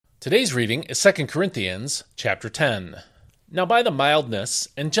Today's reading is 2 Corinthians chapter 10. Now by the mildness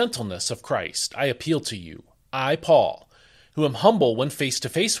and gentleness of Christ I appeal to you, I, Paul, who am humble when face to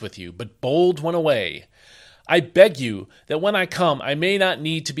face with you, but bold when away. I beg you that when I come I may not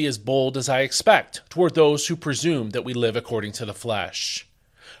need to be as bold as I expect toward those who presume that we live according to the flesh.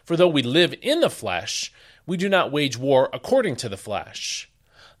 For though we live in the flesh, we do not wage war according to the flesh.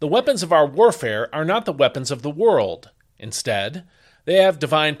 The weapons of our warfare are not the weapons of the world. Instead, they have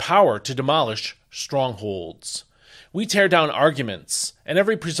divine power to demolish strongholds. We tear down arguments and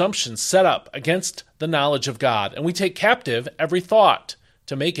every presumption set up against the knowledge of God, and we take captive every thought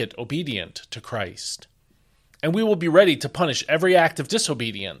to make it obedient to Christ. And we will be ready to punish every act of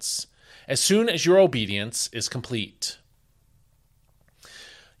disobedience as soon as your obedience is complete.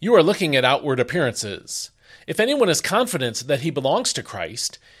 You are looking at outward appearances. If anyone is confident that he belongs to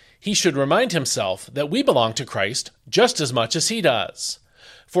Christ, he should remind himself that we belong to Christ just as much as he does.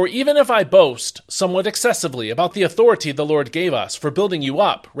 For even if I boast somewhat excessively about the authority the Lord gave us for building you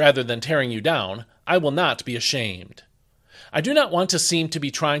up rather than tearing you down, I will not be ashamed. I do not want to seem to be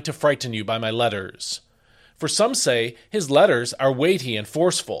trying to frighten you by my letters. For some say his letters are weighty and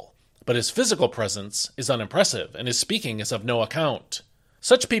forceful, but his physical presence is unimpressive and his speaking is of no account.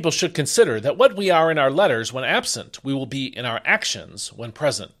 Such people should consider that what we are in our letters when absent, we will be in our actions when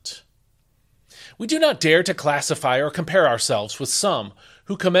present. We do not dare to classify or compare ourselves with some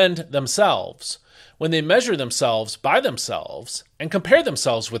who commend themselves. When they measure themselves by themselves and compare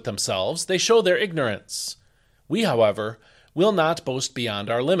themselves with themselves, they show their ignorance. We, however, will not boast beyond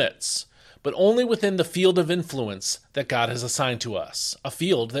our limits, but only within the field of influence that God has assigned to us, a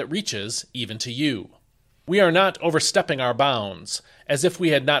field that reaches even to you. We are not overstepping our bounds, as if we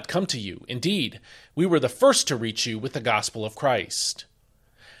had not come to you. Indeed, we were the first to reach you with the gospel of Christ.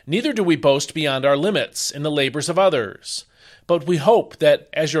 Neither do we boast beyond our limits in the labors of others, but we hope that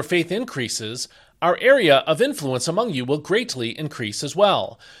as your faith increases, our area of influence among you will greatly increase as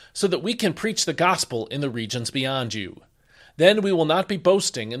well, so that we can preach the gospel in the regions beyond you. Then we will not be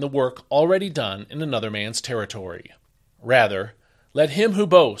boasting in the work already done in another man's territory. Rather, let him who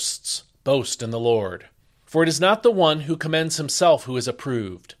boasts boast in the Lord. For it is not the one who commends himself who is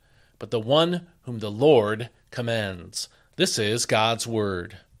approved, but the one whom the Lord commends. This is God's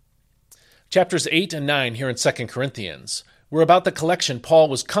word. Chapters 8 and 9 here in 2 Corinthians were about the collection Paul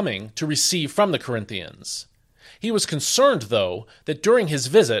was coming to receive from the Corinthians. He was concerned, though, that during his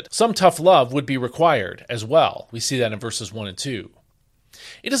visit, some tough love would be required as well. We see that in verses 1 and 2.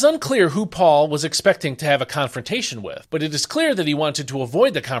 It is unclear who Paul was expecting to have a confrontation with, but it is clear that he wanted to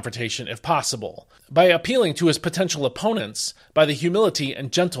avoid the confrontation if possible, by appealing to his potential opponents by the humility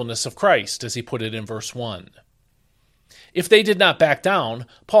and gentleness of Christ, as he put it in verse 1. If they did not back down,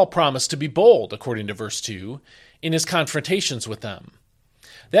 Paul promised to be bold, according to verse 2, in his confrontations with them.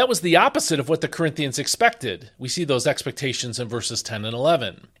 That was the opposite of what the Corinthians expected. We see those expectations in verses 10 and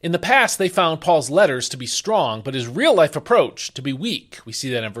 11. In the past, they found Paul's letters to be strong, but his real-life approach to be weak. We see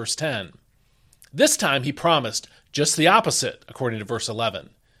that in verse 10. This time, he promised just the opposite, according to verse 11.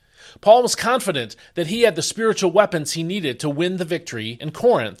 Paul was confident that he had the spiritual weapons he needed to win the victory in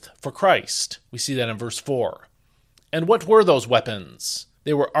Corinth for Christ. We see that in verse 4. And what were those weapons?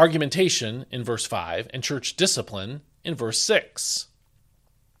 They were argumentation in verse 5 and church discipline in verse 6.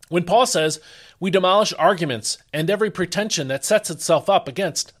 When Paul says, we demolish arguments and every pretension that sets itself up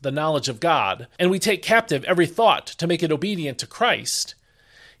against the knowledge of God, and we take captive every thought to make it obedient to Christ,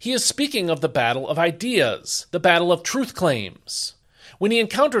 he is speaking of the battle of ideas, the battle of truth claims. When he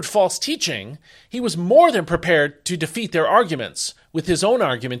encountered false teaching, he was more than prepared to defeat their arguments with his own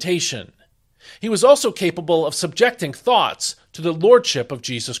argumentation. He was also capable of subjecting thoughts to the lordship of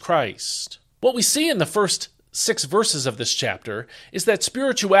Jesus Christ. What we see in the first 6 verses of this chapter is that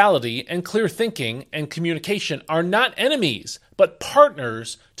spirituality and clear thinking and communication are not enemies, but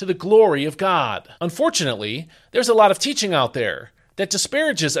partners to the glory of God. Unfortunately, there's a lot of teaching out there that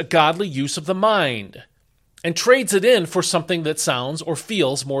disparages a godly use of the mind and trades it in for something that sounds or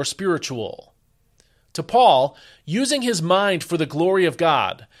feels more spiritual. To Paul, using his mind for the glory of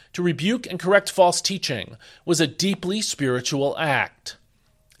God to rebuke and correct false teaching was a deeply spiritual act.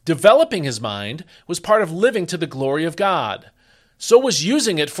 Developing his mind was part of living to the glory of God. So was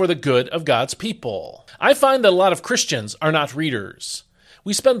using it for the good of God's people. I find that a lot of Christians are not readers.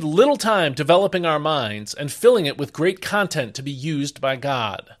 We spend little time developing our minds and filling it with great content to be used by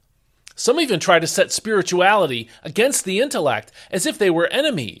God. Some even try to set spirituality against the intellect as if they were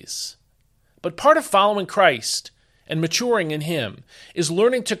enemies. But part of following Christ and maturing in him is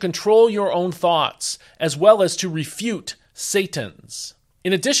learning to control your own thoughts as well as to refute Satan's.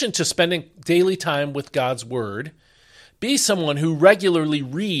 In addition to spending daily time with God's Word, Be someone who regularly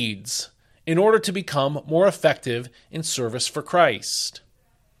reads in order to become more effective in service for Christ.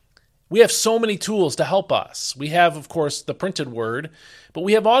 We have so many tools to help us. We have, of course, the printed word, but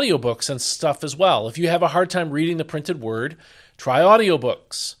we have audiobooks and stuff as well. If you have a hard time reading the printed word, try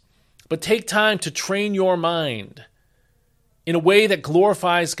audiobooks. But take time to train your mind in a way that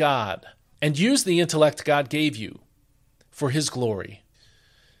glorifies God, and use the intellect God gave you for His glory.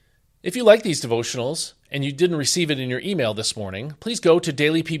 If you like these devotionals and you didn't receive it in your email this morning, please go to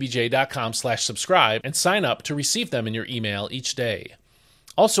dailypbj.com/subscribe and sign up to receive them in your email each day.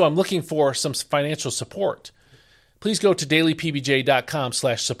 Also, I'm looking for some financial support. Please go to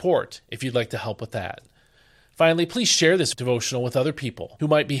dailypbj.com/support if you'd like to help with that. Finally, please share this devotional with other people who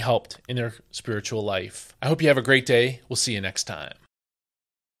might be helped in their spiritual life. I hope you have a great day. We'll see you next time.